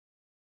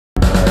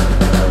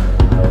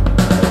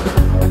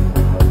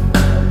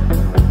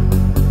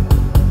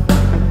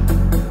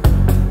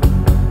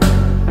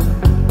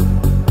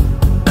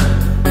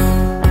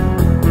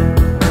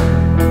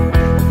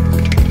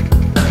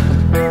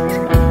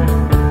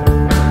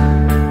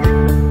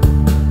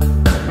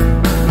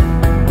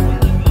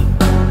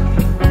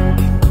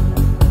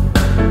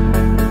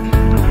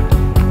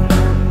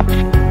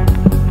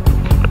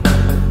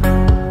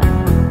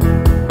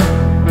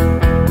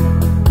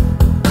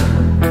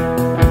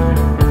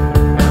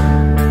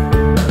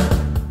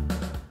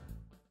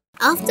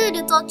After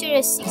the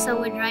torturous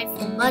 6-hour drive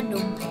from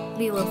Bandung,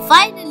 we were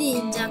finally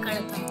in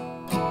Jakarta.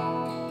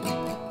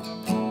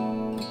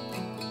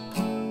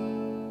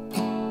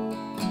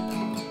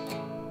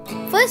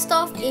 First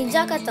off, in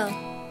Jakarta,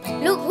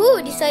 look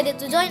who decided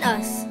to join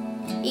us.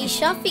 It's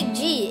Shafiq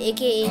G,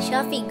 aka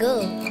Shafiq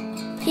Girl.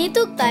 He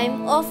took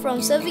time off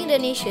from serving the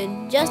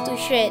nation just to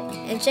shred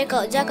and check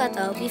out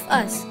Jakarta with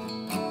us.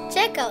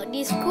 Check out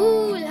this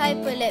cool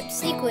hyperlapse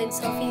sequence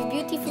of his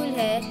beautiful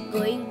hair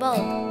going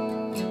bald.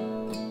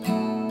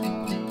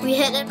 We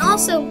had an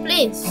awesome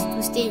place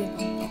to stay.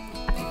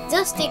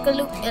 Just take a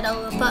look at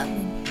our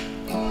apartment.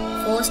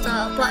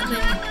 4-star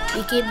apartment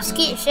became a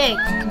skate shack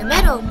in a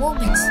matter of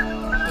moments.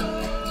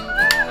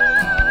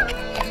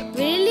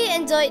 We really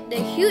enjoyed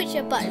the huge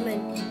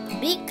apartment,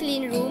 big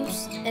clean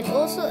rooms, and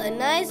also a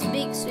nice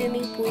big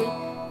swimming pool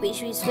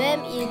which we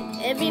swam in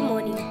every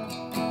morning.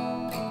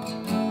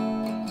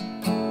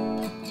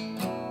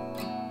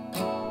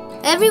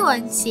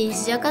 Everyone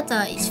says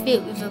Jakarta is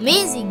filled with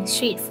amazing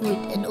street food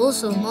and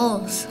also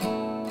malls.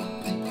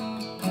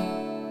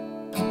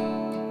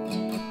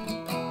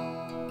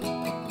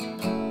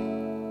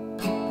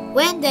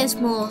 When there's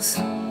malls,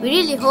 we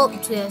really hope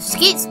to have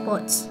skate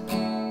spots.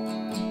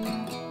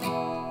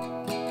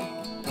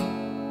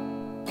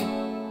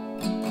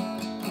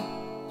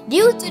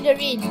 Due to the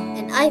rain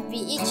and I've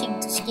been itching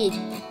to skate,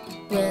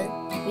 well,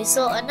 we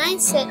saw a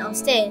nice set of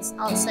stairs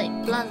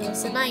outside Plaza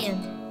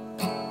Senayan.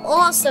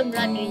 Awesome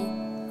runway,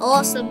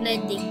 awesome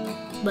landing,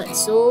 but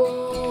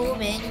so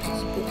many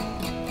people.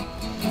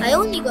 I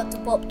only got to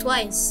pop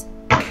twice.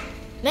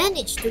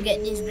 Managed to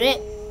get this grab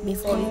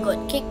before we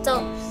got kicked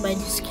out by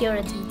the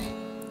security.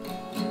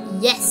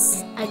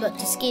 Yes, I got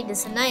to skate the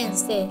Senayan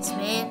stairs,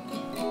 man.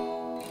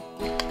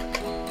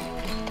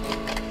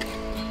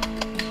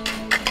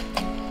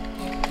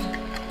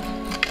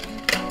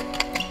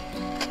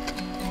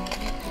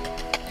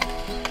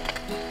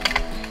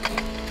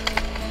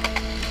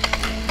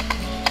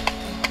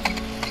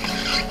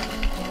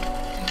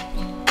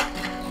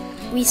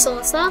 We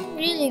saw some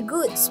really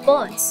good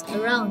spots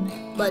around,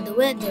 but the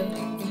weather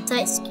and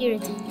tight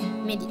security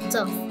made it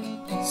tough.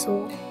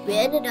 So we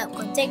ended up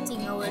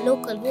contacting our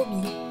local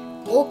homie,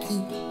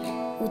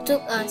 Aqil, who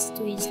took us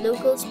to his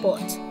local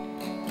spot,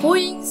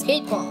 Point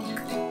Skate Park.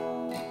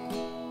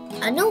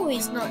 I know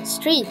it's not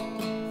straight,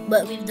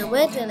 but with the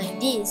weather like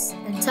this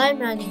and time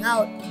running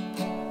out,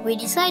 we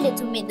decided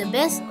to make the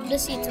best of the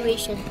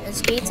situation and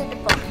skate in the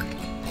park.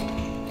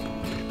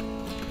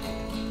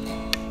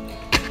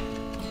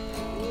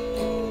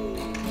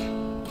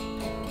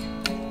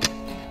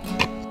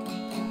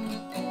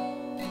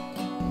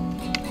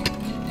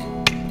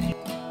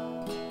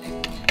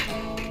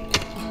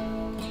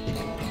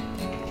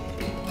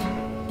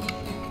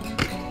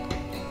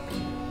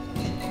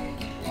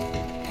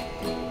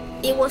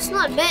 It was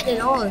not bad at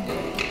all.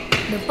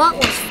 The park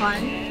was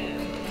fun,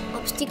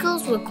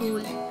 obstacles were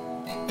cool,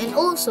 and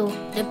also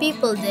the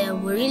people there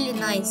were really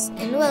nice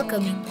and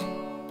welcoming.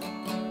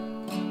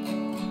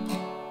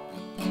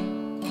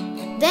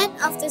 Then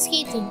after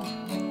skating,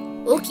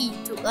 Aqil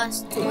took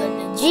us to a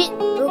legit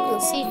local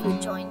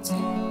seafood joint,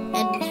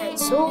 and we had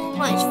so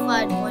much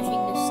fun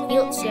watching the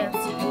skilled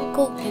chefs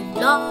cook with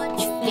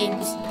large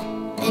flames,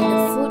 and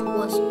the food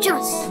was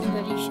just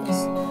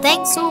delicious.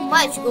 Thanks so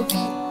much,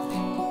 Aqil.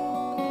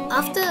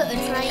 After a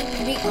trying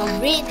week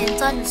of rain and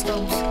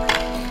thunderstorms,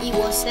 it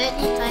was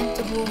sadly time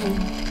to go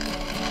home.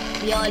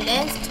 We are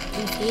left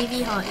with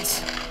heavy hearts.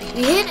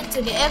 We headed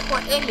to the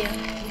airport earlier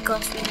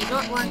because we did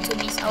not want to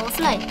miss our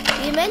flight.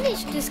 We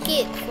managed to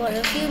skate for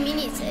a few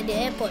minutes at the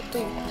airport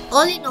too.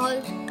 All in all,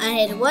 I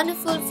had a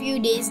wonderful few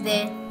days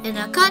there, and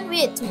I can't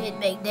wait to head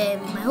back there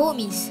with my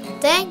homies.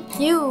 Thank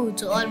you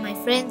to all my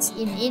friends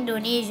in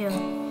Indonesia,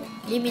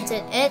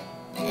 Limited Ed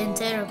and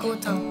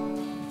Terracotta.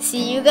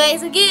 See you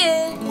guys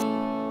again!